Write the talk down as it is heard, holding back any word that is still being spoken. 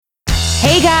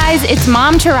Hey guys, it's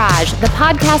Mom Tourage, the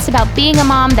podcast about being a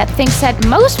mom that thinks that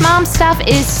most mom stuff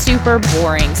is super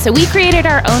boring. So we created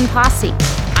our own posse.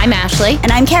 I'm Ashley.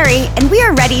 And I'm Carrie, and we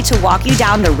are ready to walk you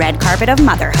down the red carpet of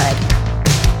motherhood.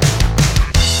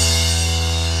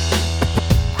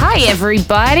 Hi,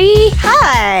 everybody.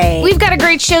 Hi. We've got a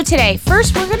great show today.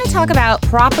 First, we're going to talk about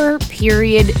proper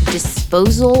period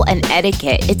disposal and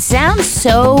etiquette. It sounds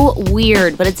so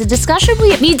weird, but it's a discussion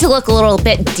we need to look a little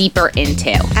bit deeper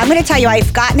into. I'm going to tell you,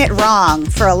 I've gotten it wrong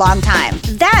for a long time.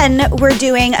 Then we're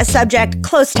doing a subject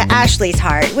close to Ashley's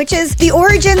heart, which is the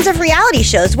origins of reality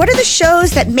shows. What are the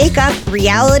shows that make up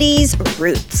reality's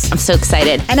roots? I'm so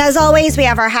excited. And as always, we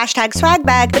have our hashtag swag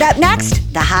bag. But up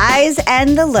next, the highs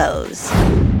and the lows.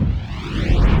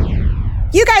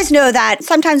 You guys know that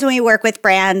sometimes when we work with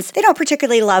brands, they don't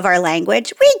particularly love our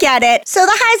language. We get it. So the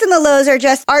highs and the lows are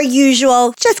just our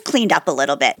usual, just cleaned up a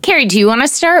little bit. Carrie, do you want to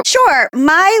start? Sure.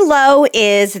 My low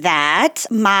is that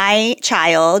my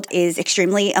child is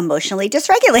extremely emotionally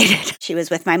dysregulated. She was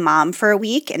with my mom for a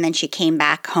week and then she came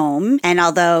back home. And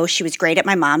although she was great at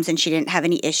my mom's and she didn't have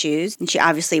any issues, and she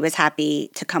obviously was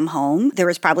happy to come home, there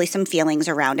was probably some feelings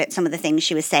around it. Some of the things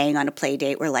she was saying on a play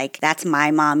date were like, that's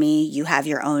my mommy, you have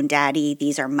your own daddy.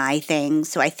 These are my things.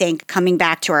 So I think coming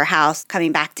back to her house,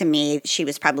 coming back to me, she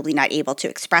was probably not able to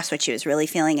express what she was really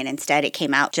feeling. And instead it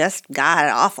came out just god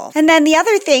awful. And then the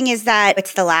other thing is that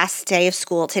it's the last day of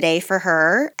school today for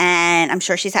her. And I'm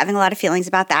sure she's having a lot of feelings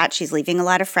about that. She's leaving a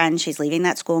lot of friends. She's leaving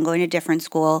that school and going to a different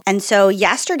school. And so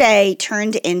yesterday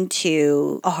turned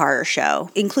into a horror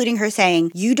show, including her saying,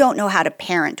 you don't know how to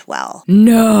parent well.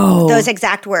 No. Those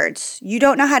exact words. You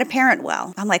don't know how to parent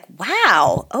well. I'm like,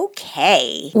 wow,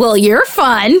 okay. Well, you're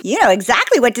fun. You know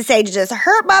exactly what to say to just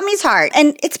hurt mommy's heart.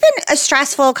 And it's been a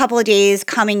stressful couple of days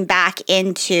coming back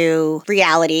into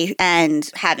reality and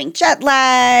having jet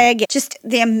lag, just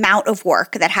the amount of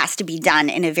work that has to be done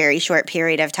in a very short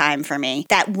period of time for me.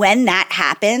 That when that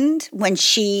happened, when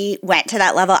she went to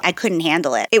that level, I couldn't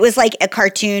handle it. It was like a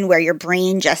cartoon where your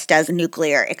brain just does a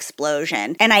nuclear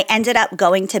explosion. And I ended up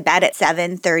going to bed at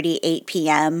 7:30, 8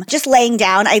 p.m. Just laying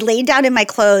down. I laid down in my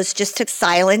clothes just to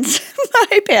silence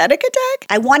my panic attack.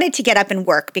 I wanted to get up and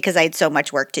work because I had so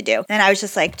much work to do. And I was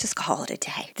just like, just call it a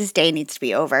day. This day needs to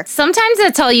be over. Sometimes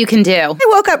that's all you can do. I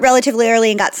woke up relatively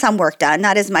early and got some work done,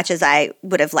 not as much as I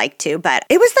would have liked to, but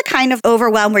it was the kind of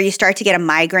overwhelm where you start to get a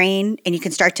migraine and you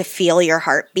can start to feel your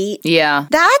heartbeat. Yeah.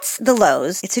 That's the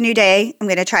lows. It's a new day. I'm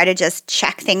going to try to just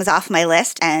check things off my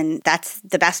list, and that's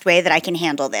the best way that I can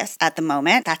handle this at the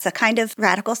moment. That's a kind of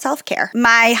radical self-care.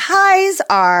 My highs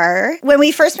are, when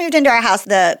we first moved into our house,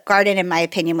 the garden, in my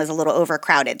opinion, was a little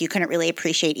overcrowded. You couldn't really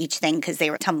appreciate each thing because they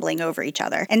were tumbling over each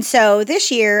other. And so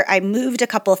this year, I moved a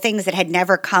couple of things that had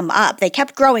never come up. They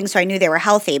kept growing, so I knew they were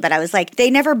healthy, but I was like, they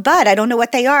never bud. I don't know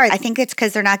what they are. I think it's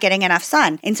because they're not getting enough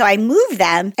sun. And so I moved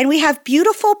them, and we have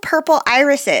beautiful purple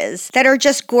irises that are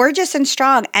just gorgeous and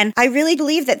strong. And I really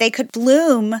believe that they could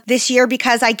bloom this year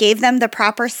because I gave them the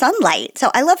proper sunlight.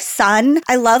 So I love sun.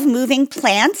 I love moving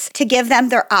plants to give them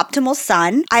their optimal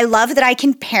sun. I love that I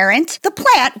can parent the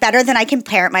plant better than I can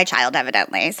parent my child,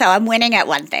 evidently. So I'm winning at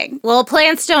one thing. Well,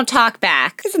 plants don't talk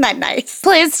back. Isn't that nice?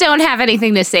 Plants don't have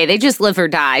anything to say. They just live or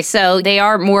die. So they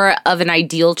are more of an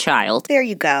ideal child. There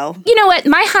you go. You know what?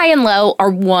 My high and low are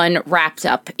one wrapped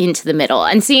up into the middle.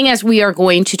 And seeing as we are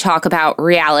going to talk about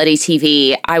reality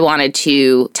TV, I wanted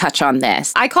to touch on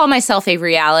this. I call myself a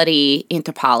reality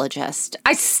anthropologist.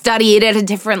 I study it at a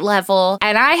different level.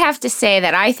 And I have to say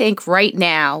that I think right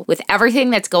now, with everything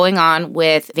that's going on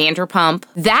with Vanderpump,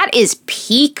 that is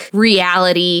peak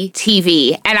reality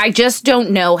TV. And I just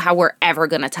don't know how we're ever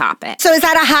going to top it. So is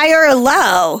that a high or a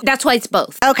low? That's why it's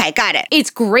both. Okay, got it. It's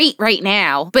great right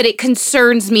now, but it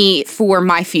concerns me for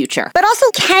my future. But also,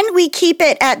 can we keep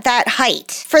it at that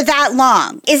height for that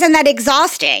long? Isn't that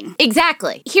exhausting?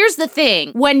 Exactly. Here's the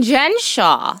thing. When Jen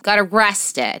Shah got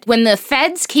arrested, when the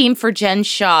feds came for Jen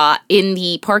Shah in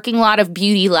the parking lot of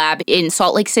Beauty Lab in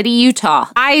Salt Lake City, Utah,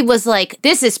 I was like,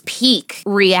 this is peak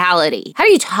reality. How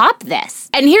do you top this?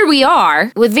 And here we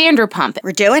are with Vanderpump.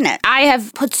 We're doing it. I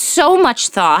have put so much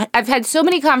thought. I've had so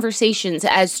many conversations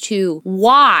as to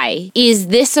why is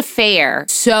this affair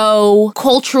so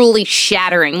culturally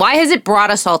shattering? Why has it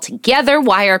brought us all together?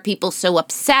 Why are people so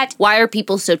upset? Why are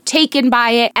people so taken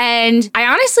by it? And I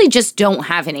honestly just don't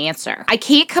have an answer. I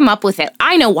can't come up with it.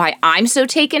 I know why I'm so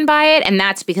taken by it, and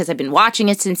that's because I've been watching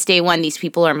it since day one. These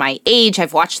people are my age.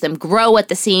 I've watched them grow at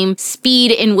the same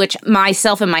speed in which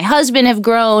myself and my husband have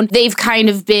grown. down. They've kind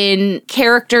of been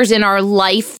characters in our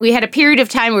life. We had a period of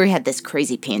time where we had this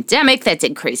crazy pandemic that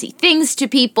did crazy things to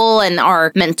people and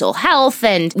our mental health,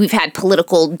 and we've had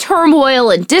political turmoil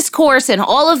and discourse and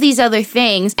all of these other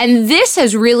things. And this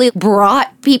has really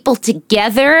brought people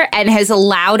together and has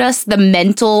allowed us the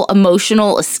mental,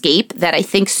 emotional escape that I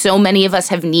think so many of us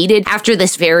have needed after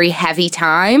this very heavy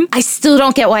time. I still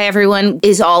don't get why everyone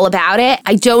is all about it.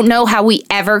 I don't know how we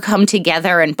ever come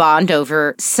together and bond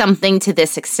over something to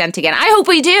this extent again. I hope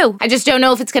we do. I just don't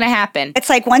know if it's going to happen. It's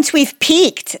like once we've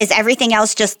peaked, is everything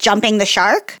else just jumping the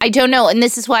shark? I don't know. And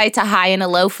this is why it's a high and a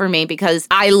low for me, because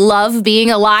I love being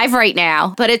alive right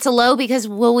now. But it's a low because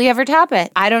will we ever top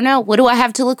it? I don't know. What do I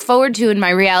have to look forward to in my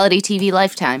reality TV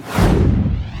lifetime?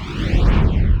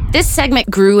 This segment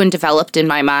grew and developed in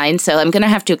my mind, so I'm going to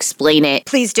have to explain it.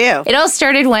 Please do. It all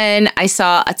started when I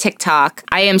saw a TikTok.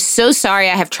 I am so sorry.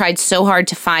 I have tried so hard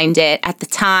to find it. At the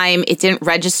time, it didn't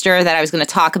register that I was going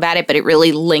to talk about it, but it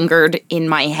really lingered in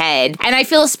my head. And I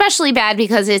feel especially bad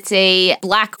because it's a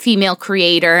Black female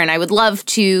creator, and I would love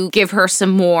to give her some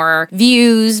more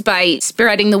views by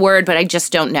spreading the word, but I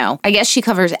just don't know. I guess she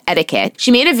covers etiquette.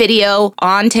 She made a video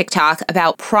on TikTok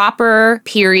about proper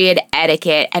period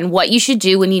etiquette and what you should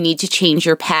do when you need to change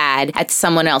your pad at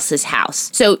someone else's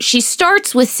house. So she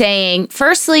starts with saying,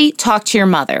 firstly, talk to your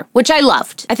mother, which I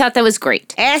loved. I thought that was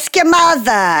great. Ask your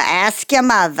mother. Ask your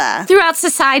mother. Throughout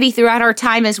society, throughout our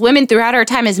time as women, throughout our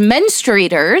time as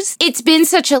menstruators, it's been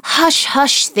such a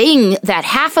hush-hush thing that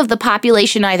half of the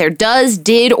population either does,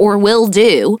 did, or will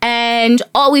do. And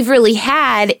all we've really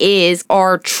had is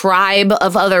our tribe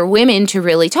of other women to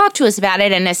really talk to us about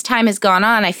it. And as time has gone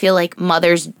on, I feel like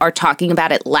mothers are talking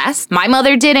about it less. My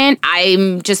mother didn't.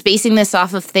 I'm just basing this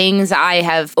off of things I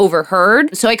have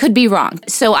overheard, so I could be wrong.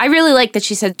 So I really like that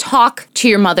she said, talk to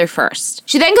your mother first.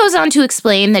 She then goes on to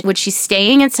explain that when she's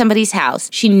staying at somebody's house,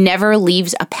 she never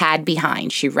leaves a pad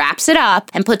behind. She wraps it up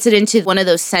and puts it into one of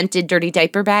those scented dirty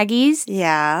diaper baggies.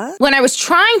 Yeah. When I was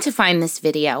trying to find this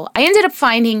video, I ended up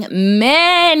finding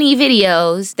many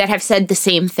videos that have said the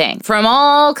same thing from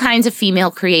all kinds of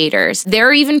female creators. There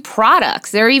are even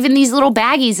products. There are even these little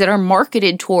baggies that are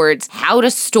marketed towards how to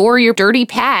store your dirty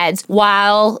pads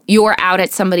while you're out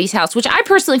at somebody's house, which I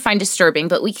personally find disturbing,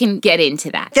 but we can get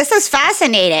into that. This is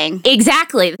fascinating.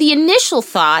 Exactly. The initial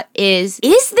thought is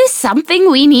this something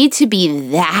we need to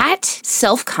be that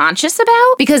self-conscious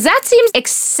about? Because that seems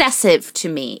excessive to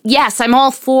me. Yes, I'm all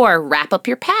for wrap up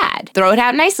your pad. Throw it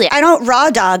out nicely. I don't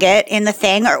raw dog it in the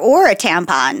thing or a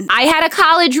tampon. I had a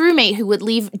college roommate who would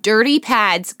leave dirty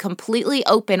pads completely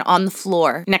open on the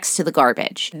floor next to the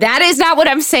garbage. That is not what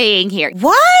I'm saying here.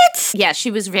 What? Yeah,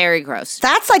 she was very gross.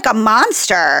 That's like a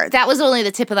monster. That was only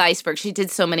the tip of the iceberg. She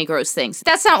did so many gross things.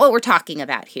 That's not what we're talking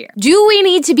about here. Do we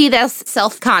need to be this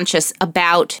self-conscious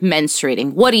about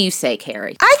menstruating? What do you say,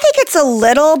 Carrie? I think it's a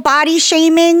little body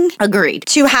shaming. Agreed.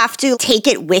 To have to take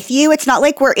it with you. It's not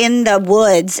like we're in the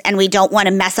woods and we don't want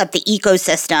to mess up the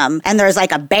ecosystem and there's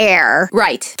like a bear.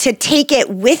 Right. To take it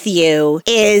with you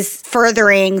is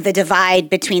furthering the divide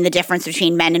between the difference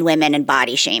between men and women and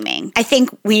body shaming. I think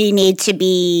we need to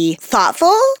be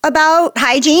thoughtful about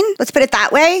hygiene. Let's put it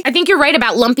that way. I think you're right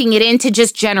about lumping it into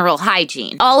just general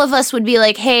hygiene. All of us would be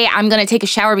like, hey, I'm going to take a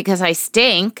shower because I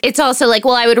stink. It's also like,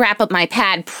 well, I would wrap up my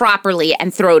pad properly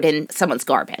and throw it in someone's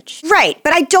garbage. Right.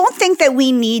 But I don't think that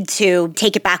we need to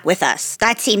take it back with us.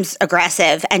 That seems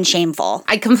aggressive and shameful.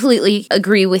 I completely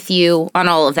agree with you on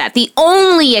all of that. The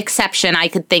only exception I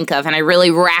could think of, and I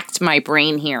really racked my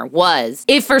brain here, was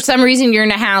if for some reason you're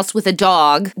in a house with a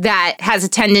dog that has a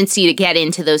tendency to get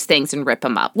into those things and rip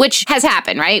them up, which has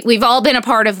happened, right? We've all been a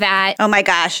part of that. Oh my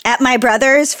gosh. At my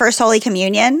brother's first Holy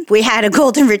Communion, we had a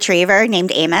golden retriever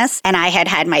named Amos, and I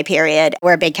had my period.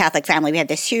 We're a big Catholic family. We had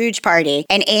this huge party,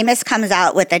 and Amos comes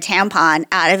out with a tampon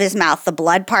out of his mouth, the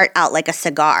blood part out like a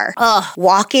cigar,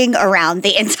 walking around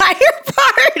the entire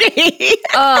party.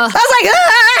 I was like,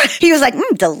 ah! He was like,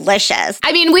 delicious.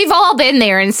 I mean, we've all been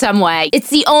there in some way. It's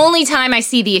the only time I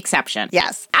see the exception.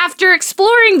 Yes. After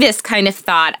exploring this kind of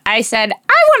thought, I said,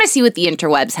 I want to see what the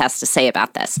interwebs has to say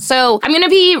about this. So I'm going to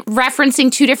be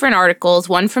referencing two different articles,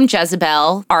 one from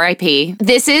Jezebel, RIP.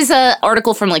 This is an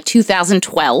article from like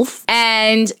 2012,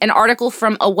 and an article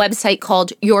from a website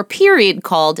called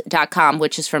yourperiodcalled.com,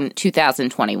 which is from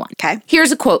 2021. Okay.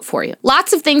 Here's a quote for you.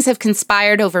 Lots of things have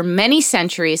conspired over many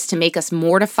centuries to make us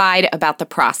mortified about the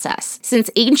process. Since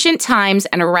ancient times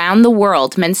and around the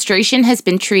world, menstruation has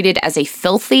been treated as a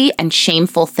filthy and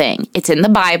shameful thing. It's in the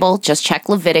Bible, just check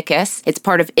Leviticus. religious. It's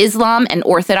part of Islam and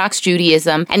Orthodox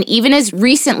Judaism. And even as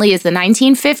recently as the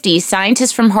 1950s,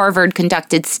 scientists from Harvard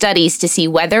conducted studies to see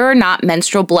whether or not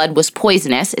menstrual blood was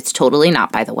poisonous. It's totally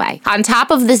not, by the way. On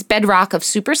top of this bedrock of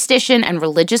superstition and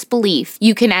religious belief,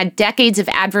 you can add decades of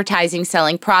advertising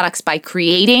selling products by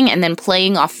creating and then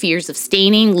playing off fears of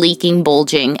staining, leaking,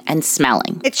 bulging, and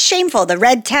smelling. It's shameful, the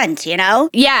red tent, you know?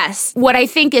 Yes. What I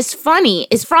think is funny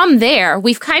is from there,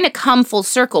 we've kind of come full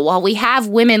circle. While we have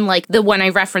women like the one I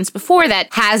referenced before that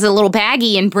has a little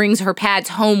baggie and brings her pads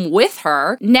home with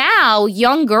her, now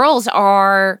young girls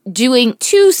are doing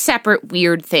two separate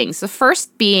weird things. The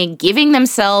first being giving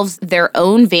themselves their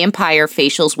own vampire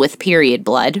facials with period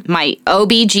blood. My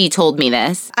OBG told me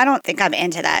this. I don't think I'm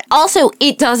into that. Also,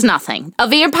 it does nothing. A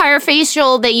vampire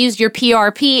facial, they use your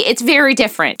PRP. It's very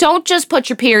different. Don't just put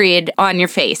your period on your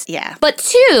face. Yeah. But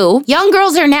two, young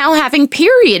girls are now having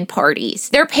period parties.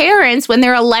 Their parents, when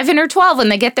they're 11 or 12, when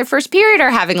they get their first period, are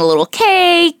having a little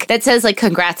cake that says, like,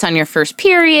 congrats on your first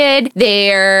period.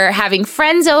 They're having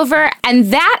friends over, and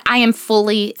that I am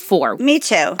fully for. Me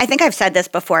too. I think I've said this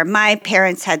before. My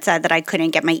parents had said that I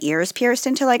couldn't get my ears pierced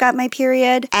until I got my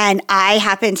period, and I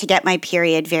happened to get my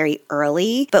period very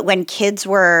early. But when kids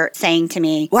were saying to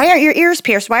me, why aren't your ears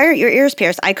pierced? Why aren't your ears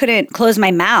pierced? I couldn't close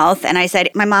my mouth, and I said,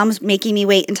 my mom's making me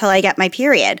wait until I get my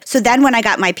period. So then when I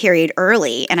got my period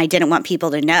early, and I didn't want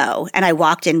people to know, and I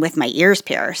walked in with my ears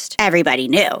pierced, everybody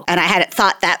knew. And I hadn't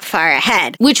thought that far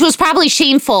ahead. Which was probably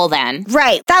shameful then.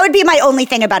 Right. That would be my only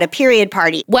thing about a period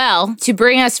party. Well, to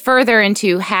bring us further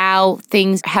into how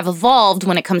things have evolved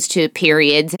when it comes to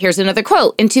periods, here's another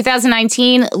quote. In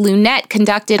 2019, Lunette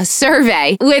conducted a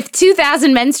survey with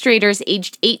 2,000 menstruators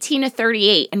aged 18 to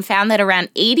 38 and found that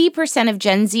around 80% of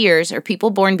Gen Zers, or people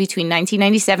born between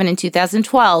 1997 and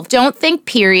 2012, don't think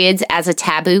periods as a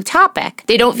taboo topic.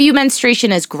 They don't view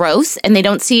menstruation as gross, and they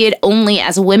don't see it only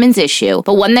as a women's issue,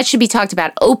 but one that should be talked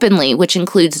about openly, which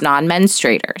includes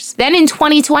non-menstruators. Then in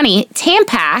 2020,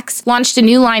 Tampax launched a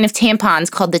new line of tampons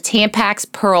called the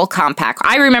Tampax Pearl Compact.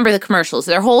 I remember the commercials.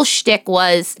 Their whole shtick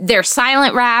was they're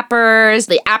silent wrappers,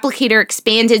 the applicator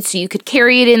expanded so you could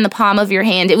carry it in the palm of your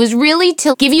hand. It was really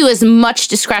to give you as much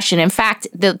discretion. In fact,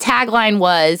 the tagline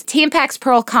was, Tampax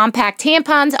Pearl Compact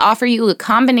tampons offer you a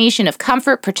combination of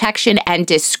comfort, protection, and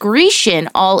discretion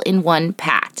all in one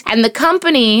pack. And the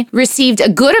company received a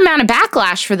good amount of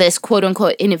backlash for this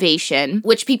quote-unquote innovation,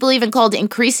 which people even called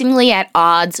increasingly at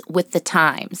odds with the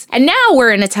times. And now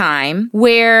we're in a time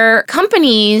where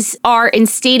companies are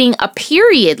instating a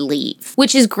period leave,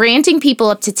 which is granting people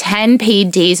up to 10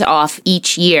 paid days off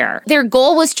each year. Their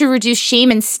goal was to reduce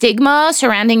shame and stigma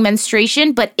surrounding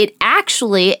menstruation, but it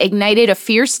actually ignited a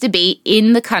fierce debate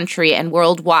in the country and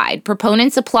worldwide.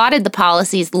 Proponents applauded the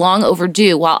policies long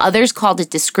overdue, while others called it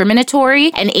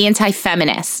discriminatory and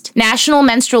anti-feminist. National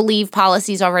menstrual leave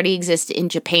policies already exist in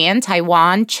Japan,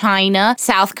 Taiwan, China,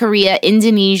 South Korea,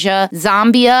 Indonesia,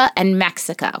 Zambia, and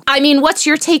Mexico. I mean, what's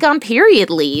your take on period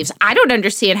leaves? I don't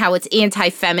understand how it's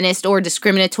anti-feminist or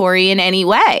discriminatory in any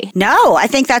way. No, I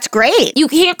think that's great. You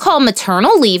can't call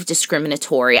maternal leave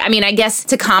discriminatory. I mean, I guess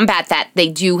to combat that, they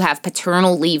do have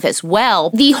paternal leave as well.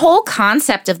 The whole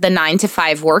concept of the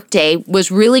 9-to-5 workday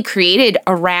was really created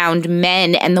around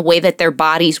men and the way that their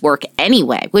bodies work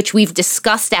anyway, which we've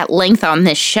discussed at length on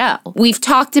this show. We've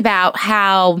talked about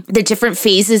how the different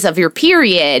phases of your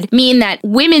period mean that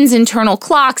women's internal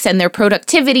clocks and their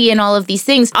productivity and all of these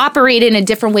things operate in a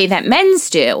different way that men's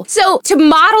do. So to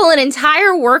model an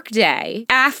entire workday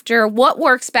after what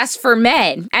works best for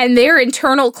men and their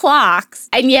internal clocks,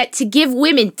 and yet to give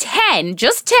women 10,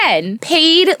 just 10,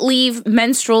 paid leave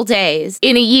menstrual days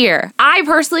in a year, I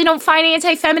personally don't find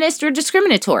anti-feminist or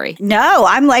discriminatory. No,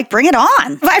 I'm like, bring it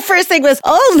on. My first thing was,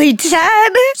 only 10?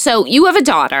 So you have a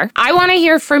daughter. I want to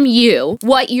hear from you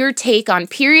what your take on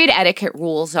period etiquette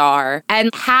rules are and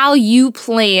how you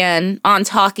plan on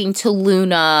talking to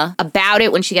Luna about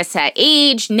it when she gets to that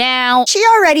age now. She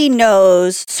already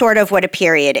knows sort of what a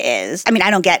period is. I mean, I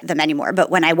don't get them anymore, but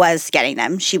when I was getting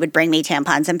them, she would bring me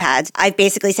tampons and pads. I've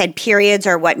basically said periods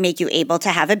are what make you able to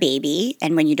have a baby.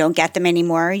 And when you don't get them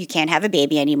anymore, you can't have a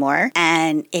baby anymore.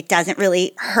 And it doesn't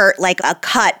really hurt like a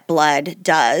cut blood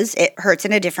does. It hurts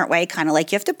in a different way, kind of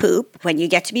like you have to poop. When you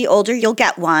get to be older, you'll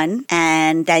get one. And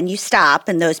and then you stop.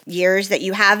 And those years that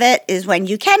you have it is when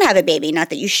you can have a baby. Not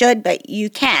that you should, but you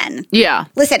can. Yeah.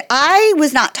 Listen, I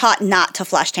was not taught not to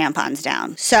flush tampons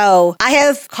down. So I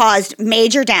have caused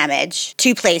major damage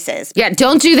to places. Yeah,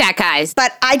 don't do that, guys.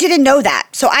 But I didn't know that.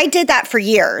 So I did that for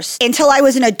years until I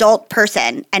was an adult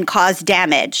person and caused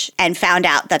damage and found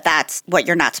out that that's what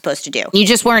you're not supposed to do. You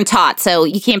just weren't taught, so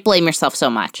you can't blame yourself so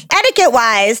much.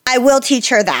 Etiquette-wise, I will teach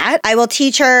her that. I will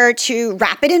teach her to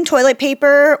wrap it in toilet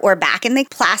paper or back in the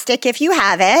plastic if you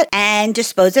have it and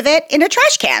dispose of it in a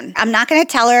trash can. I'm not going to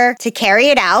tell her to carry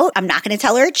it out. I'm not going to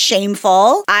tell her it's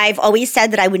shameful. I've always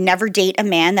said that I would never date a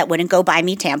man that wouldn't go buy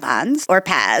me tampons or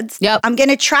pads. Yep. I'm going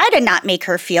to try to not make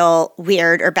her feel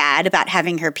weird or bad about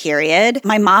having her period.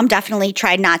 My mom definitely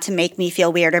tried not to make me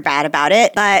feel weird or bad about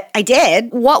it, but I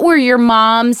did. What were your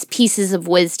mom's pieces of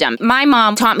wisdom? My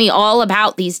mom taught me all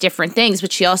about these different things,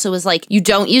 but she also was like, you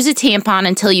don't use a tampon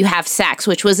until you have sex,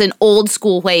 which was an old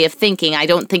school way of thinking. I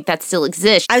don't think that still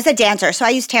exists. I was a dancer, so I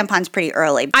used tampons pretty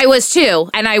early. I was too,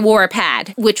 and I wore a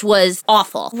pad, which was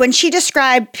awful. When she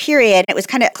described period, it was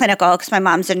kind of clinical because my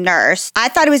mom's a nurse. I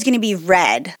thought it was going to be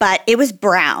red, but it was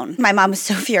brown. My mom was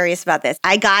so furious about this.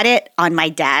 I got it on my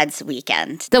dad's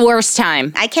weekend. The worst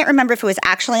time. I can't remember if it was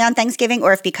actually on Thanksgiving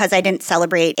or if because I didn't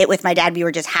celebrate it with my dad, we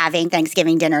were just having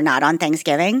Thanksgiving dinner not on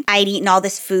Thanksgiving. I had eaten all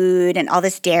this food and all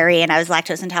this dairy and I was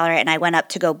lactose intolerant and I went up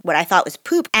to go what I thought was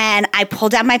poop and I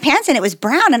pulled down my pants and it was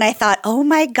brown and I thought, oh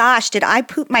my gosh, did I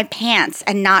poop my pants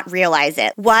and not realize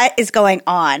it? What is going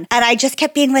on? And I just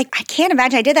kept being like, I can't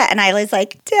imagine I did that. And I was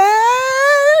like, Dad.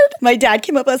 My dad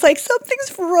came up. I was like,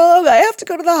 something's wrong. I have to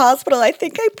go to the hospital. I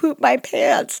think I pooped my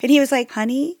pants. And he was like,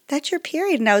 honey, that's your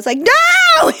period. And I was like, no,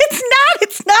 it's not.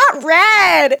 It's not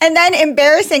red. And then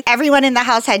embarrassing, everyone in the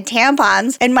house had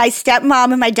tampons. And my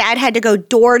stepmom and my dad had to go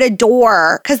door to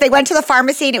door because they went to the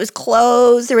pharmacy and it was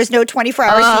closed. There was no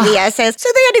 24-hour CVSs. So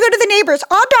they had to go to the neighbors.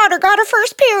 Our daughter got her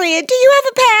first period. Do you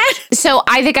have a pad? So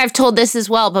I think I've told this as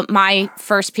well, but my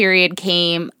first period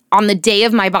came on the day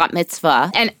of my bat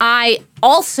mitzvah. And I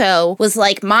also was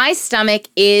like, my stomach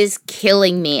is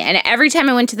killing me. And every time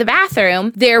I went to the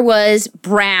bathroom, there was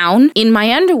brown in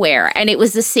my underwear. And it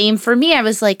was the same for me. I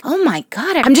was like, oh my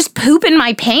God, I'm just pooping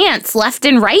my pants left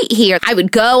and right here. I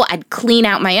would go, I'd clean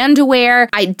out my underwear,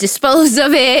 I'd dispose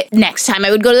of it. Next time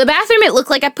I would go to the bathroom, it looked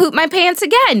like I pooped my pants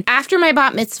again. After my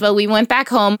bat mitzvah, we went back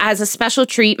home. As a special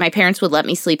treat, my parents would let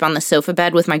me sleep on the sofa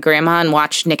bed with my grandma and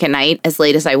watch Nick at Night as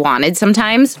late as I wanted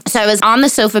sometimes. So I was on the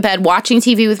sofa bed watching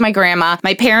TV with my grandma.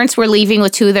 My parents were leaving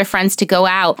with two of their friends to go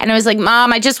out. And I was like,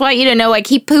 Mom, I just want you to know I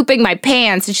keep pooping my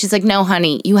pants. And she's like, no,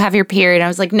 honey, you have your period. And I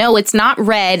was like, no, it's not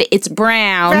red. It's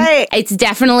brown. Right. It's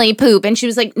definitely poop. And she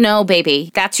was like, no, baby,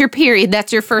 that's your period.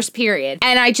 That's your first period.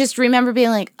 And I just remember being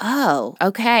like, oh,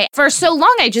 okay. For so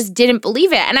long, I just didn't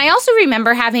believe it. And I also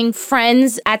remember having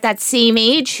friends at that same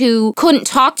age who couldn't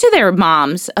talk to their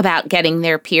moms about getting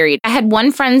their period. I had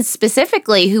one friend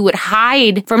specifically who would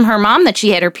hide from her mom that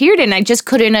she had her period, and I just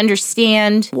couldn't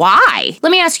understand why.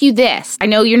 Let me ask you this. I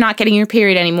know you're not getting your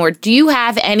period anymore. Do you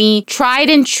have any tried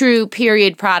and true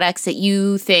period products that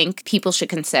you think people should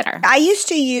consider? I used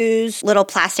to use little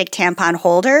plastic tampon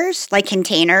holders, like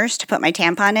containers to put my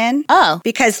tampon in. Oh.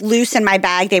 Because loose in my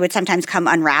bag, they would sometimes come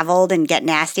unraveled and get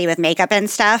nasty with makeup and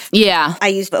stuff. Yeah. I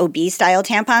used OB style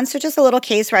tampons, so just a little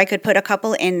case where I could put a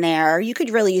couple in there. You could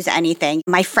really use anything.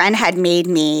 My friend had made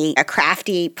me a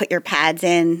crafty put your pads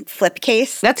in flip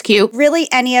case. That's cute. Really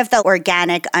any of the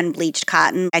organic unbleached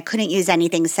cotton. I couldn't use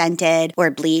anything scented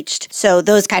or bleached. So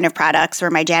those kind of products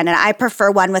were my jam. And I prefer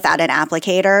one without an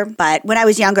applicator. But when I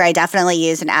was younger, I definitely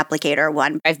used an applicator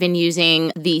one. I've been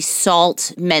using the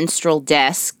Salt menstrual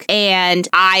disc, and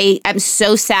I am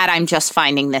so sad I'm just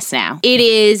finding this now. It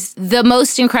is the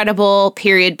most incredible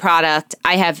period product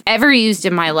I have ever used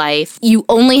in my life. You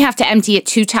only have to empty it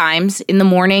 2 times, in the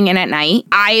morning and at night.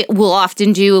 I will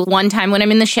often do one time when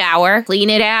I'm in the shower, clean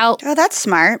it out. Oh, that's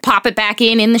smart. Pop it back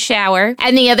in the shower.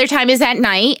 And the other time is at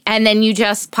night. And then you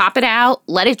just pop it out,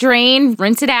 let it drain,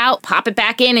 rinse it out, pop it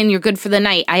back in, and you're good for the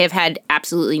night. I have had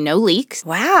absolutely no leaks.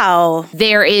 Wow.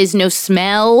 There is no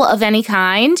smell of any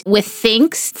kind. With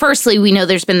Thinx, firstly, we know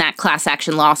there's been that class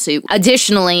action lawsuit.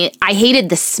 Additionally, I hated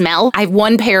the smell. I have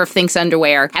one pair of Thinx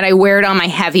underwear, and I wear it on my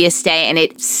heaviest day, and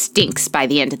it stinks by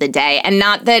the end of the day. And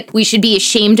not that we should be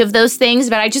ashamed of those things,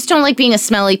 but I just don't like being a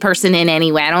smelly person in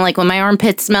any way. I don't like when my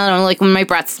armpits smell. I don't like when my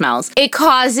breath smells. It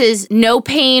causes no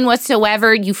pain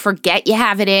whatsoever. You forget you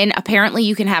have it in. Apparently,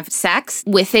 you can have sex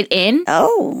with it in.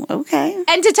 Oh, okay.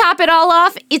 And to top it all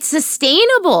off, it's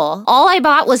sustainable. All I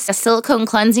bought was a silicone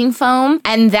cleansing foam,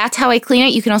 and that's how I clean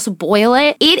it. You can also boil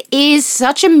it. It is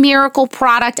such a miracle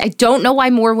product. I don't know why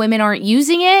more women aren't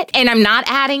using it, and I'm not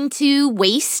adding to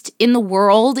waste in the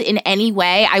world in any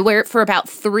way. I wear it for about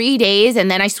 3 days,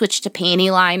 and then I switch to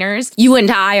panty liners. You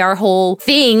and I, our whole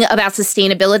thing about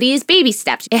sustainability is baby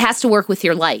steps. It has to work with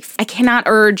your life. I cannot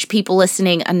urge people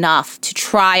listening enough to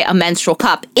try a menstrual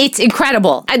cup. It's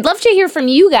incredible. I'd love to hear from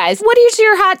you guys. What is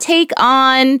your hot take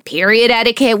on period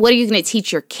etiquette? What are you going to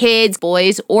teach your kids,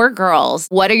 boys or girls?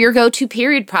 What are your go-to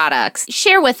period products?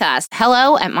 Share with us.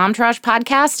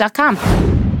 hello@momtouragepodcast.com.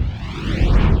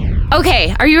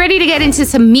 Okay, are you ready to get into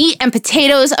some meat and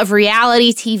potatoes of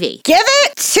reality TV? Give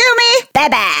it to me,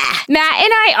 baby. Matt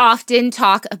and I often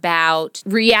talk about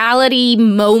reality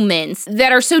moments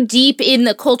that are so deep in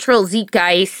the cultural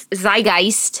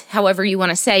zeitgeist, however you want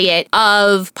to say it,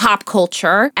 of pop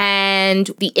culture and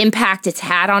the impact it's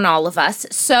had on all of us.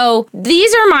 So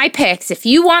these are my picks. If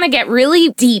you want to get really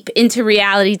deep into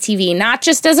reality TV, not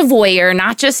just as a voyeur,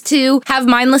 not just to have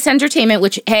mindless entertainment,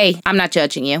 which, hey, I'm not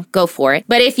judging you. Go for it.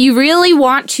 But if you really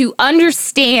want to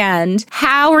understand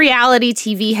how reality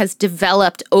TV has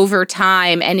developed over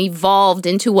time and evolved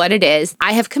into what it is,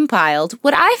 I have compiled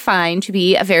what I find to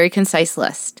be a very concise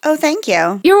list. Oh, thank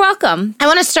you. You're welcome. I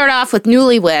want to start off with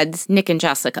Newlyweds, Nick and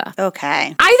Jessica.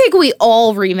 Okay. I think we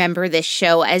all remember this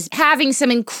show as having some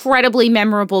incredibly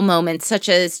memorable moments, such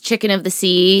as Chicken of the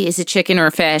Sea. Is it chicken or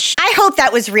fish? I hope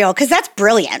that was real, because that's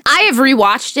brilliant. I have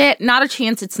rewatched it. Not a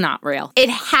chance it's not real.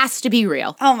 It has to be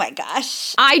real. Oh my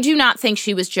gosh. I do not think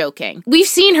she was joking. We've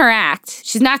seen her act.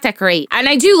 She's not that great. And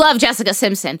I do love Jessica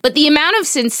Simpson, but the amount of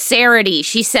sincerity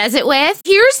she says it with.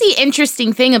 Here's the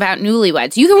interesting thing about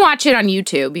Newlyweds. You can watch it on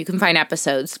YouTube. You can find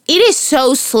episodes. It is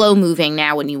so slow moving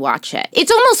now when you watch it. It's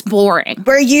almost boring.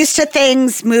 We're used to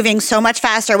things moving so much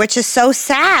faster, which is so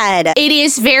sad. It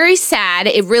is very sad.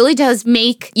 It really does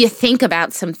make you think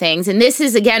about some things. And this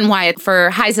is, again, why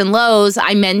for Highs and Lows,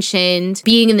 I mentioned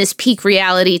being in this peak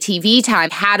reality TV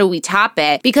time. How do we top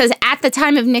it? Because at the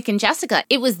time of Nick and Jessica,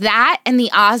 it was that and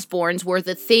the Osbournes were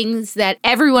the things that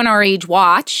everyone our age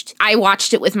watched. I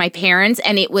watched it with my parents,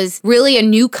 and it was really a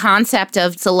new concept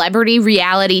of celebrity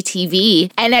reality TV.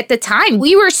 And at the time,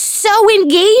 we were so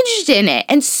engaged in it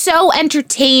and so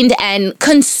entertained and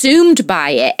consumed by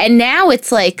it. And now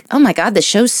it's like, oh my God, the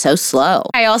show's so slow.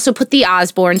 I also put the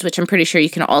Osbournes, which I'm pretty sure you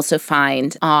can also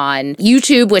find on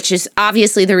YouTube, which is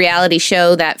obviously the reality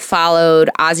show that followed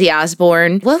Ozzy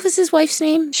Osbourne. What was his wife's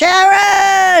name?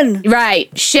 Sharon!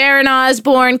 Right. Sharon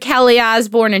Osbourne, Kelly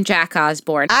Osbourne, and Jack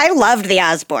Osbourne. I loved the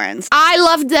Osbournes. I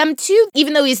loved them too.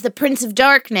 Even though he's the Prince of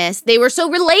Darkness, they were so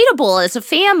relatable as a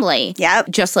family. Yep.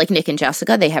 Just like Nick and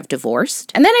Jessica, they have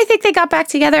divorced. And then I think they got back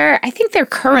together. I think they're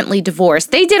currently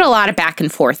divorced. They did a lot of back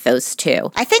and forth, those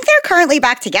two. I think they're currently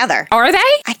back together. Are they?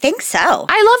 I think so.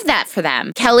 I love that for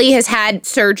them. Kelly has had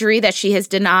surgery that she has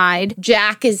denied.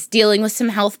 Jack is dealing with some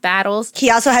health battles. He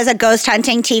also has a ghost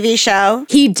hunting TV show.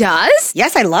 He does?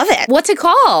 Yes, I love it. What's it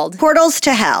called? Portals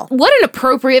to Hell. What an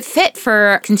appropriate fit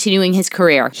for continuing his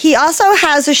career. He also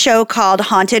has a show called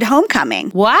Haunted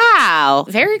Homecoming. Wow.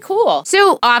 Very cool.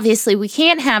 So obviously we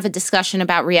can't have a discussion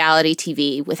about reality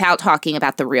TV without talking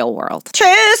about the real world.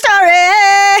 True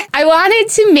story. I wanted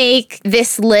to make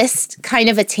this list kind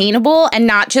of attainable and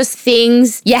not just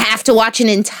things you have to watch an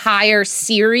entire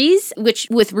series, which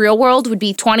with Real World would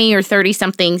be 20 or 30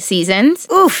 something seasons.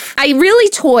 Oof. I really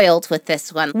toiled with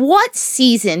this one. What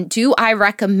season do I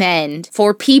recommend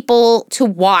for people to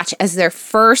watch as their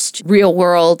first Real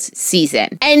World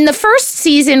season? And the first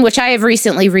season, which I have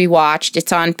recently rewatched,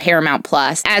 it's on Paramount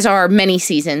Plus, as are many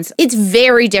seasons. It's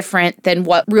very different than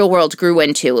what Real World grew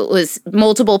into. It was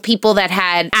multiple people that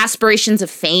had aspirations of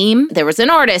fame. There was an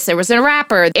artist, there was a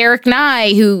rapper, Eric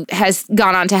Nye, who has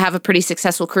gone on to have a pretty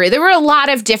successful career. There were a lot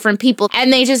of different people,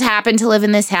 and they just happened to live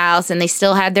in this house, and they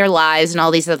still had their lives and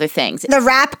all these other things. The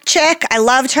rap chick, I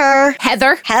loved her.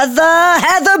 Heather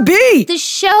B. The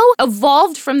show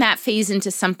evolved from that phase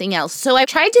into something else. So I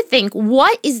tried to think,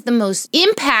 what is the most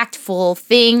impactful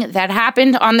thing that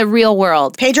happened on the Real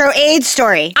World? Pedro AIDS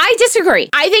story. I disagree.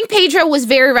 I think Pedro was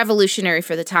very revolutionary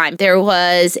for the time. There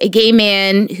was a gay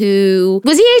man who,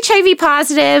 was he HIV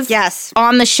positive? Yes.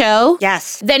 On the show?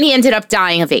 Yes. Then he ended up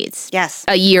dying of AIDS. Yes.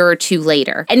 A year or two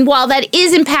later. And while that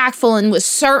is impactful and was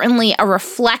certainly a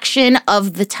reflection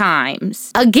of the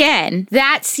times, again, one.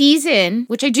 That season,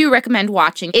 which I do recommend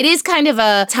watching, it is kind of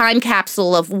a time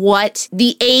capsule of what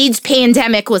the AIDS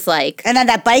pandemic was like. And then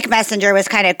that bike messenger was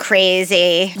kind of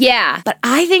crazy. Yeah, but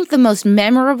I think the most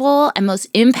memorable and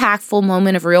most impactful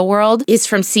moment of Real World is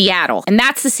from Seattle. And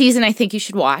that's the season I think you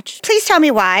should watch. Please tell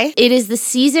me why. It is the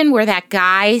season where that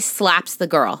guy slaps the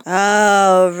girl.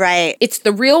 Oh, right. It's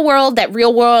the Real World that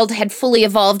Real World had fully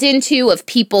evolved into, of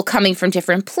people coming from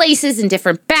different places and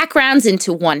different backgrounds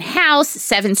into one house,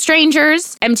 7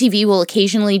 strangers. MTV will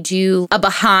occasionally do a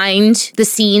behind the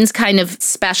scenes kind of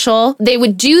special. They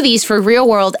would do these for Real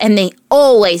World, and they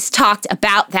always talked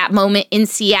about that moment in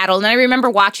Seattle. And I remember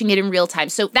watching it in real time.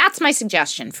 So that's my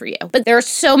suggestion for you. But there are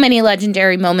so many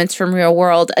legendary moments from Real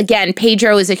World. Again,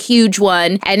 Pedro is a huge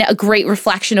one and a great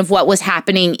reflection of what was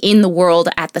happening in the world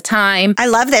at the time. I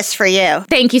love this for you.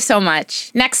 Thank you so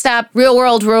much. Next up, Real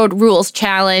World Road Rules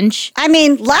Challenge. I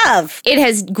mean, love. It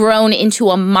has grown into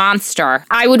a monster.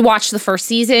 I would watch the first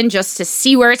season just to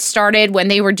see where it started, when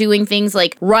they were doing things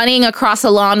like running across a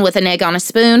lawn with an egg on a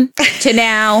spoon, to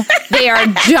now they are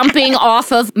jumping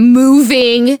off of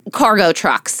moving cargo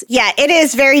trucks. Yeah, it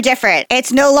is very different.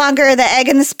 It's no longer the egg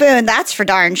and the spoon, that's for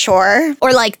darn sure.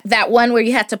 Or like that one where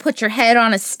you have to put your head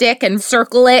on a stick and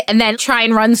circle it and then try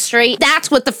and run straight. That's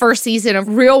what the first season of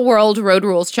Real World Road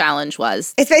Rules Challenge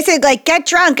was. It's basically like get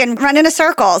drunk and run in a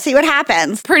circle, see what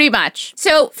happens. Pretty much.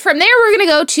 So from there, we're going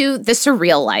to go to The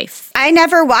Surreal Life. I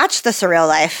never watched The Surreal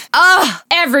Life. Oh,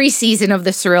 every season of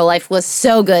The Surreal Life was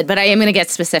so good, but I am going to get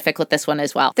specific with this one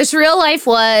as well. The Surreal Life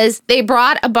was, they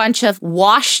brought a bunch of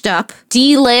washed up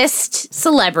D-list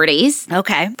celebrities.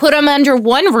 Okay. Put them under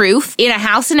one roof in a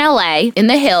house in LA, in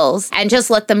the hills, and just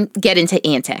let them get into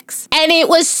antics. And it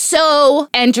was so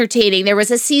entertaining. There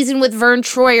was a season with Vern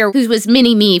Troyer, who was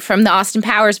Mini-Me from the Austin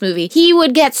Powers movie. He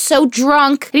would get so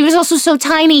drunk. He was also so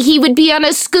tiny. He would be on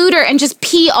a scooter and just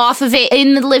pee off of it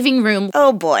in the living room.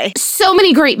 Oh boy. So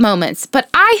many great moments. But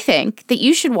I think that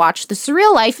you should watch The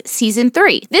Surreal Life Season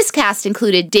 3. This cast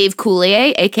included Dave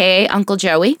Coulier, aka Uncle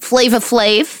Joey, Flava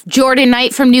Flav, Jordan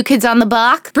Knight from New Kids on the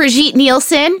Block, Brigitte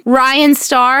Nielsen, Ryan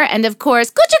Starr, and of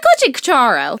course, Cuchi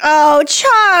Charo. Oh,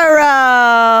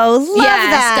 Charo. Love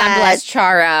yes, that. God bless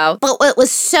Charo. But what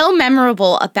was so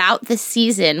memorable about this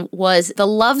season was the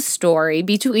love story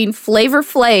between Flavor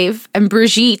Flav and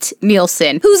Brigitte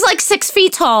Nielsen, who's like 6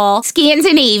 feet tall,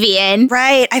 Scandinavian.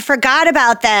 Right, I forgot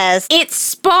about this. It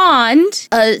spawned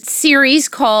a series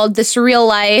called The Surreal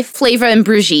Life, Flava and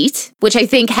Brigitte, which I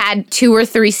think had 2 or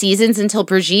 3 seasons until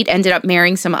Brigitte ended up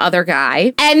marrying some other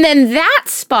guy. And then that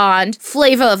spawned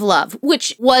Flava of Love,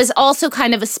 which was also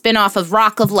kind of a spin-off of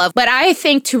Rock of Love. But I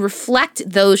think to reflect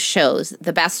those shows,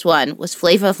 the best one was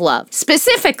Flava of Love.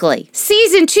 Specifically,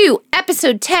 Season 2,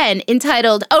 Episode 10,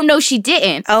 entitled, Oh No She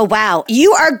Didn't. Oh, wow.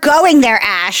 You are going there,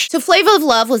 Ash. So Flava of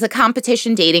Love was a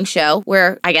competition dating show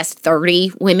where I guess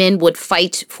 30 women would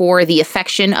fight for the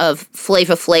affection of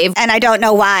Flava Flav. And I don't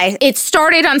know why. It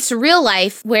started on Surreal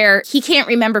Life where he can't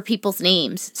remember people's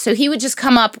names. So he would just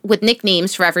come up with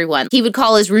nicknames for everyone. He would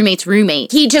call his roommate's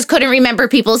roommate. He just couldn't remember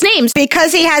people's names.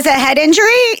 Because he has a head injury?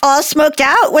 All smoked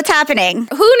out? What's happening?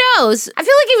 Who knows? I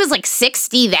feel like he was like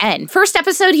 60 then. First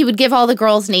episode, he would give all the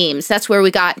girls names. That's where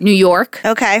we got New York.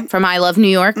 Okay. From I Love New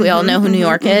York. We all know who New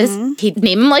York is. He'd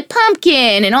name him like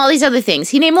Pumpkin and all these other things.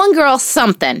 He named one girl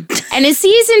Something. And in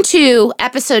Season 2,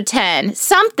 Episode 10,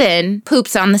 Something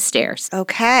poops on the stairs.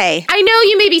 Okay. I know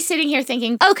you may be sitting here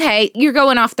thinking, okay, you're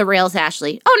going off the rails,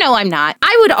 Ashley. Oh, no, I'm not.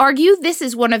 I would argue this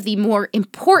is one of the more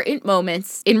important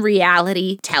moments in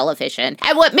reality television.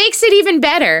 And what makes it even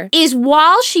better is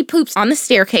while she poops on the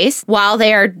staircase, while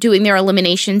they are doing their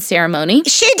elimination ceremony.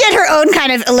 She did her own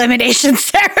kind of elimination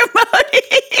ceremony.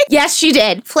 Yes, she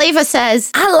did. Flava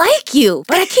says, I like you,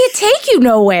 but I can't take you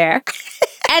nowhere.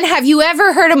 And have you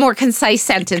ever heard a more concise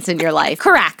sentence in your life?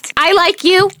 Correct. I like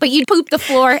you, but you poop the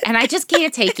floor, and I just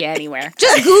can't take you anywhere.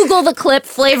 Just Google the clip,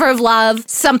 Flavor of Love,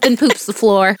 Something Poops the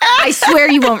Floor. I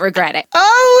swear you won't regret it.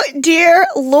 Oh, dear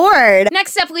Lord.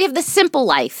 Next up, we have The Simple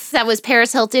Life. That was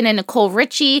Paris Hilton and Nicole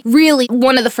Richie. Really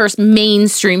one of the first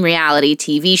mainstream reality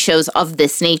TV shows of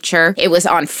this nature. It was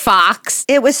on Fox.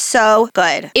 It was so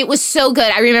good. It was so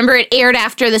good. I remember it aired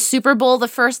after the Super Bowl, the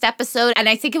first episode, and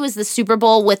I think it was the Super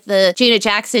Bowl with the Janet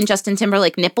Jackson, Justin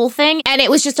Timberlake nipple thing, and it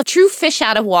was just a true fish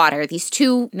out of water. These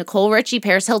two, Nicole Richie,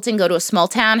 Paris Hilton, go to a small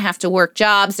town, have to work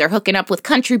jobs, they're hooking up with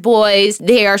country boys,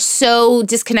 they are so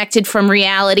disconnected from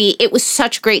reality. It was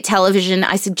such great television.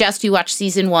 I suggest you watch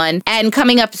Season 1, and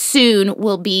coming up soon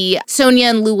will be Sonia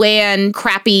and Luann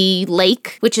Crappy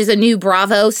Lake, which is a new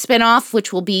Bravo spinoff,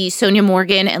 which will be Sonia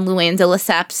Morgan and Luann de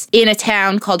Lesseps in a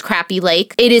town called Crappy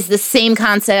Lake. It is the same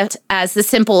concept as The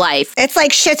Simple Life. It's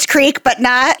like Schitt's Creek, but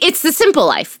not. It's The Simple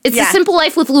Life. It's The Simple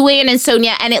Life with Luann and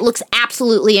Sonia, and it looks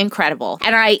absolutely incredible.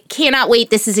 And I cannot wait.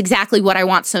 This is exactly what I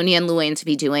want Sonia and Luann to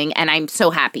be doing, and I'm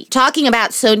so happy. Talking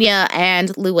about Sonia and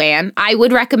Luann, I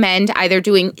would recommend either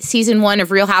doing season 1 of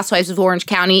Real Housewives of Orange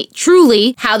County,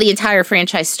 truly how the entire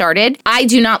franchise started. I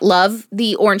do not love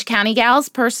the Orange County gals,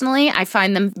 personally. I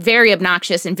find them very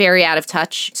obnoxious and very out of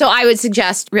touch. So I would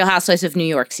suggest Real Housewives of New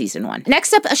York season 1.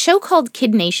 Next up, a show called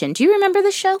Kid Nation. Do you remember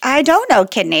this show? I don't know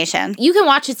Kid Nation. You can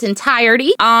watch its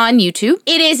entirety on YouTube.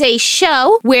 It is a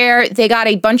show where they got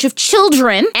a bunch of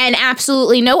children and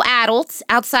absolutely no adults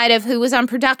outside of who was on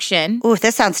production. Ooh,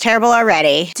 this sounds terrible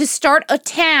already. To start a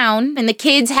town, and the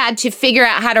kids had to figure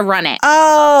out how to run it.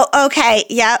 Oh, okay.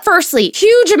 Yep. Firstly,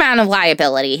 huge amount of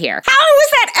liability here. How was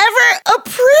that ever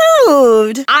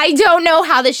approved? I don't know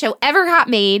how this show ever got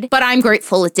made, but I'm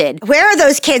grateful it did. Where are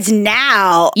those kids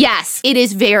now? Yes, it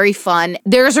is very fun.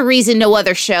 There's a reason no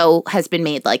other show has been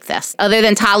made like this, other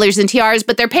than Toddlers and Tiaras,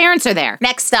 but their parents are there.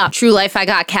 Next up, True Life, I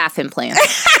Got Calf Implants.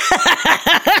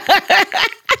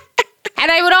 And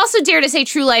I would also dare to say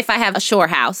True Life, I Have a Shore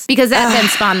House, because that then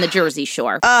spawned the Jersey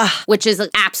Shore, which is an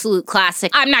absolute classic.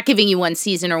 I'm not giving you one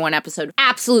season or one episode.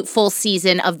 Absolute full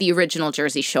season of the original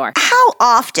Jersey Shore. How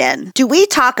often do we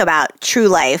talk about True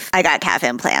Life, I Got Calf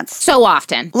Implants? So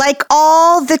often. Like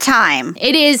all the time.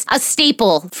 It is a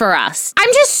staple for us.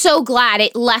 I'm just so glad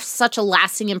it left such a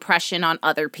lasting impression on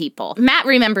other people. Matt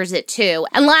remembers it too.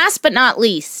 And last but not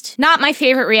least, not my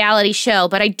favorite reality show,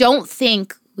 but I don't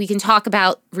think we can talk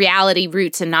about reality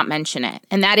roots and not mention it.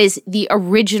 And that is the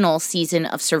original season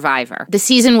of Survivor. The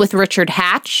season with Richard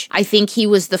Hatch. I think he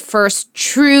was the first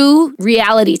true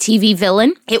reality TV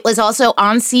villain. It was also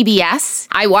on CBS.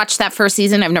 I watched that first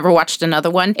season. I've never watched another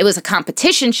one. It was a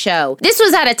competition show. This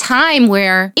was at a time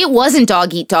where it wasn't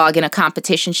dog eat dog in a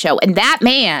competition show. And that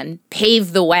man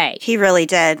paved the way. He really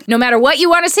did. No matter what you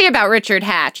want to say about Richard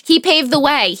Hatch, he paved the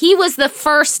way. He was the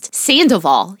first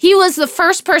Sandoval. He was the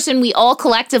first person we all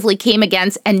collectively came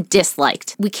against and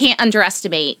disliked. We can't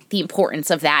underestimate the importance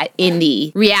of that in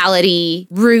the reality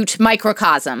root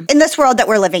microcosm. In this world that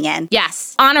we're living in.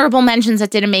 Yes. Honorable mentions that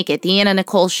didn't make it. The Anna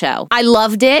Nicole Show. I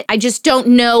loved it. I just don't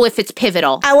know if it's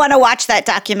pivotal. I want to watch that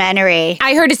documentary.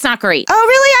 I heard it's not great. Oh,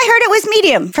 really? I heard it was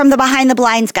medium from the Behind the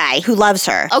Blinds guy who loves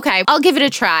her. Okay, I'll give it a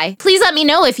try. Please let me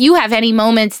know if you have any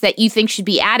moments that you think should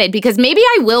be added, because maybe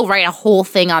I will write a whole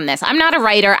thing on this. I'm not a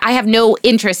writer. I have no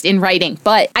interest in writing,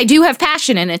 but I do have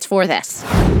passion, and it's for this.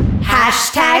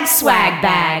 Hashtag swag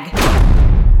bag.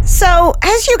 So,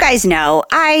 as you guys know,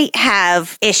 I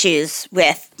have issues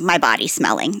with my body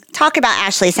smelling. Talk about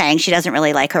Ashley saying she doesn't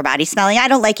really like her body smelling. I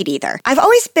don't like it either. I've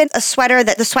always been a sweater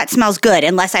that the sweat smells good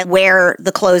unless I wear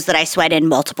the clothes that I sweat in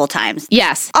multiple times.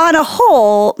 Yes. On a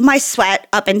whole, my sweat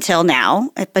up until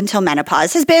now, up until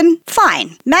menopause, has been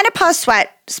fine. Menopause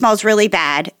sweat smells really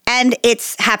bad, and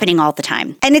it's happening all the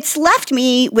time. And it's left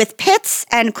me with pits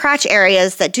and crotch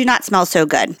areas that do not smell so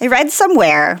good. I read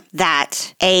somewhere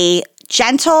that a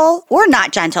gentle, or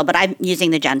not gentle, but I'm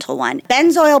using the gentle one,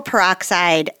 benzoyl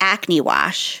peroxide acne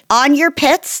wash on your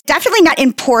pits, definitely not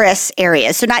in porous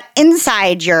areas, so not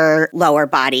inside your lower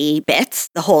body bits,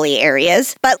 the holy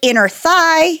areas, but inner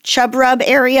thigh, chub rub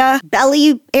area,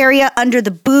 belly area, under the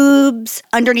boobs,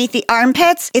 underneath the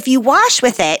armpits. If you wash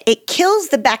with it, it kills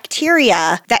the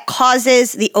bacteria that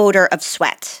causes the odor of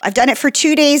sweat. I've done it for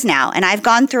 2 days now, and I've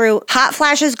gone through hot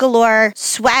flashes galore,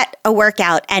 sweat, a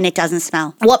workout, and it doesn't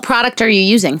smell. What product are you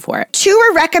using for it? 2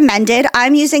 are recommended.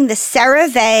 I'm using the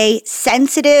CeraVe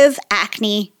Sensitive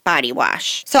Acne Body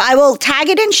Wash. So I will tag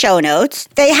it in show notes.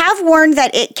 They have warned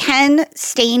that it can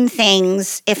stain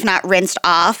things if not rinsed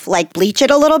off, like bleach it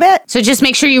a little bit. So just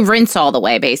make sure you rinse all the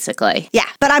way, basically. Yeah,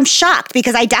 but I'm shocked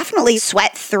because I definitely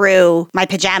sweat through my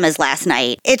pajamas last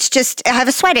night. It's just, I have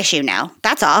a sweat issue now.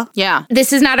 That's all. Yeah.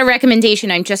 This is not a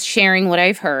recommendation. I'm just sharing what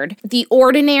I've heard. The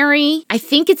Ordinary, I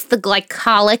think it's the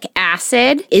glycolic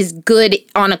acid, is good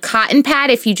on a cotton pad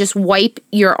if you just wipe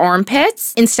your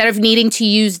armpits instead of needing to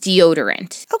use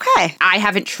deodorant. Okay. I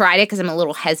haven't tried it because I'm a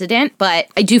little hesitant, but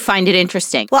I do find it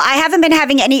interesting. Well, I haven't been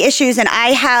having any issues, and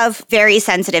I have very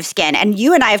sensitive skin. And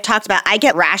you and I have talked about, I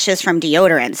get rashes from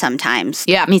deodorant sometimes.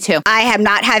 Yeah, me too. I am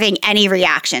not having any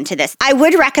reaction to this. I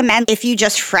would recommend if you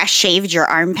just fresh shaved your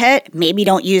armpit, maybe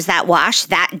don't use that wash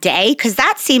that day, because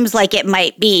that seems like it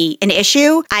might be an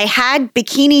issue. I had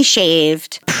bikini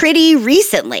shaved pretty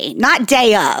recently, not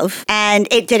day of, and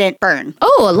it didn't burn.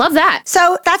 Oh, I love that.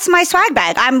 So that's my swag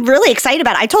bag. I'm really excited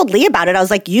about it. I told Lee about it. I was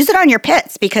like, use it on your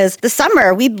pits because the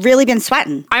summer we've really been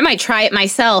sweating. I might try it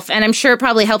myself, and I'm sure it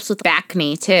probably helps with back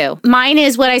knee too. Mine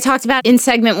is what I talked about in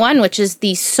segment 1, which is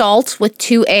the Salt with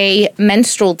 2A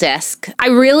menstrual disc. I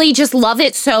really just love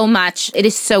it so much. It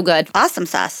is so good. Awesome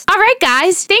sauce. All right,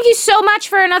 guys. Thank you so much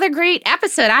for another great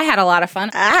episode. I had a lot of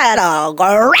fun. I had a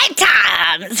great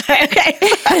time. Okay.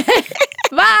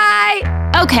 Bye.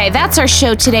 Okay, that's our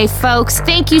show today, folks.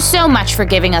 Thank you so much for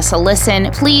giving us a listen.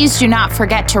 Please do not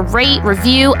forget to rate,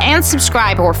 review, and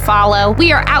subscribe or follow.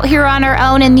 We are out here on our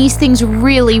own, and these things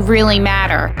really, really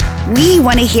matter. We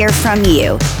want to hear from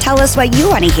you. Tell us what you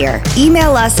want to hear.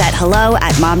 Email us at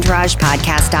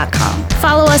hello@momtouragepodcast.com.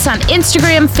 Follow us on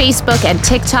Instagram, Facebook, and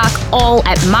TikTok, all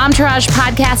at Momtourage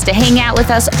Podcast to hang out with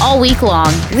us all week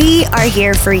long. We are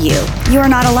here for you. You are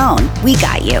not alone. We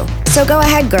got you. So go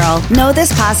ahead, girl. Know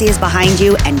this posse is behind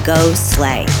you and go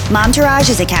slay. Momtourage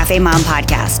is a Cafe Mom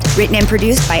podcast. Written and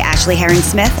produced by Ashley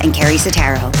Herring-Smith and Carrie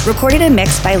Sotero. Recorded and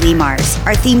mixed by Lee Mars.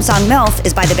 Our theme song, MILF,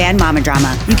 is by the band Mama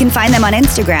Drama. You can find them on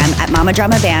Instagram at Mama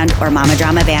Drama Band or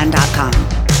mamadramaband.com.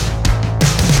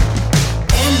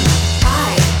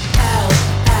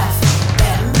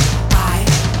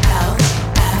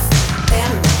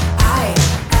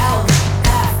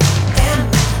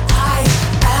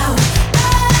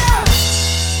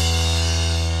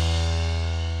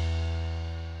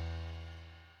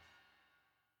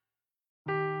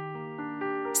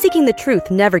 Seeking the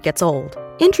truth never gets old.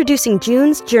 Introducing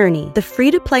June's Journey, the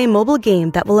free-to-play mobile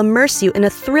game that will immerse you in a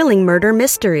thrilling murder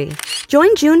mystery.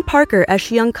 Join June Parker as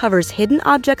she uncovers hidden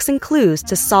objects and clues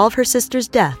to solve her sister's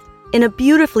death in a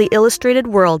beautifully illustrated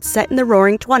world set in the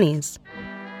Roaring '20s.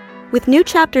 With new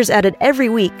chapters added every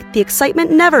week, the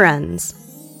excitement never ends.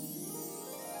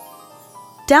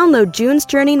 Download June's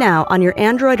Journey now on your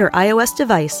Android or iOS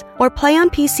device or play on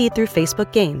PC through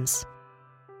Facebook Games.